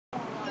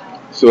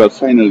So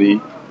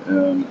finally,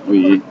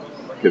 we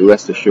could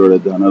rest assured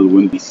that Donald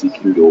wouldn't be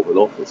seeking the Oval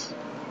Office.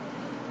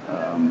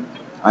 Um,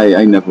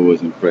 I never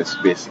was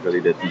impressed, basically,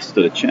 that he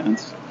stood a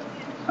chance.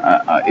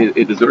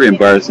 It is very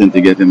embarrassing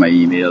to get in my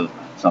email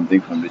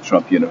something from the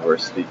Trump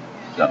University,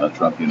 Donald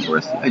Trump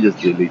University. I just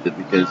delete it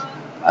because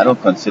I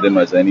don't consider him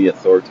as any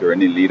authority or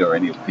any leader or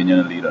any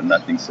opinion leader,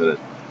 nothing. So that,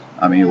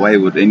 I mean, why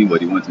would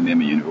anybody want to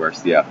name a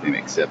university after him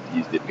except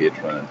he's the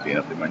patron and paying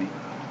up the money?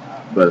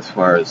 But as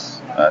far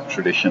as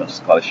tradition of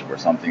scholarship or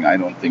something, I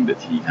don't think that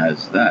he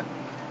has that.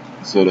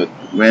 So that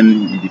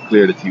when he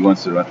declared that he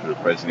wants to run for the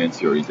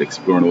presidency or he's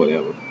exploring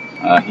whatever,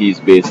 he's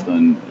based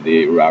on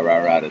the rah rah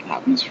rah that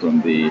happens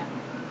from the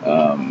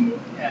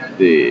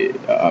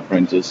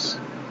apprentice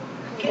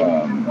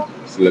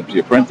celebrity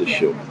apprentice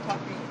show.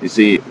 You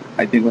see,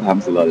 I think what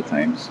happens a lot of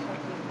times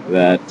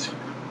that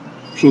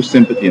through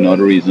sympathy and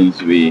other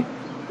reasons we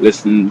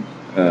listen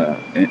with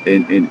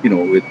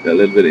a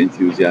little bit of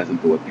enthusiasm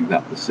to what people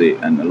have to say,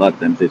 and a lot of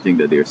times they think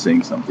that they're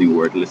saying something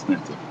worth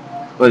listening to,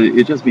 but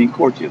it's just being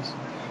courteous.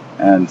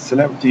 And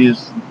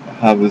celebrities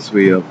have this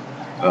way of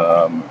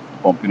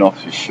bumping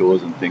off his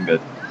shows and think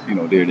that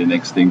they're the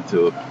next thing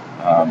to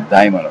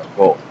diamond or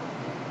gold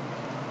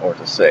or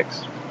to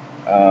sex.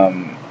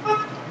 Um,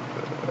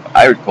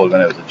 I recall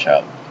when I was a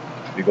child,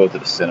 we go to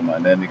the cinema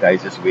and then the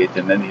guys just wait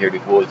and then you hear the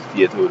whole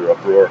theater with the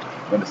uproar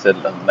when they said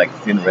like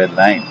Thin Red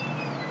Line,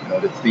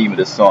 the theme of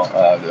the song,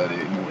 the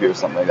movie or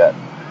something like that.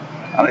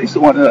 And I used to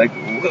wonder, like,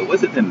 what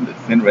was it in the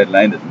Thin Red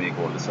Line that make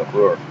all this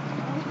uproar?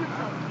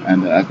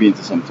 And I've been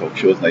to some talk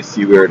shows and I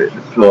see where the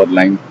applaud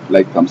line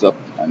light comes up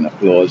and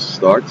applause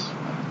starts,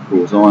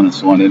 goes on and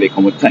so on, and they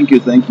come with thank you,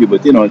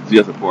 but it's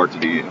just a part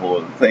of the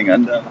whole thing.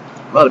 And a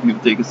lot of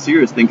people take it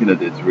serious, thinking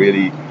that it's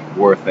really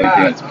worth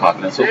anything, and it's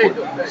popular and so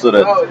forth. So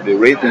that the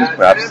ratings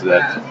perhaps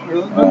that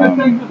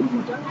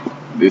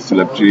the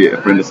celebrity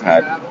apprentice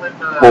had,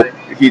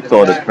 he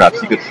thought that perhaps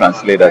he could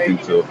translate that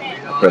into a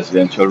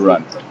presidential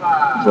run.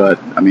 But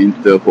I mean,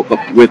 to hook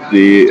up with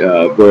the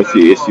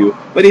birthday issue.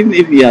 But even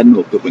if he hadn't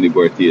hooked up on the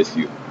birthday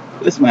issue,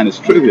 this man is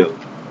trivial.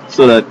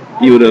 So that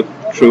he would have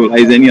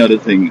trivialized any other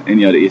thing,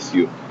 any other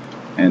issue.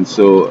 And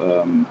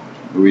so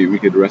we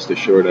could rest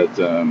assured that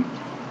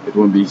it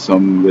won't be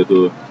some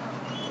little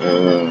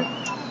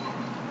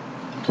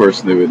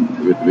person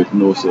with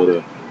no sort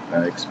of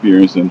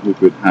experience and who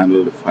could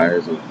handle the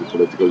fires of the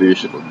political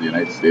leadership of the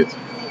United States.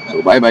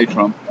 So bye bye,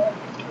 Trump.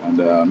 And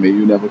may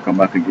you never come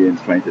back again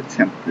trying to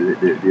tempt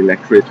the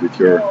electorate with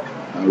your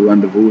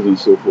rendezvous and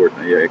so forth,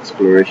 and your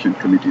exploration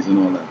committees and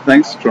all that.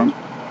 Thanks, Trump.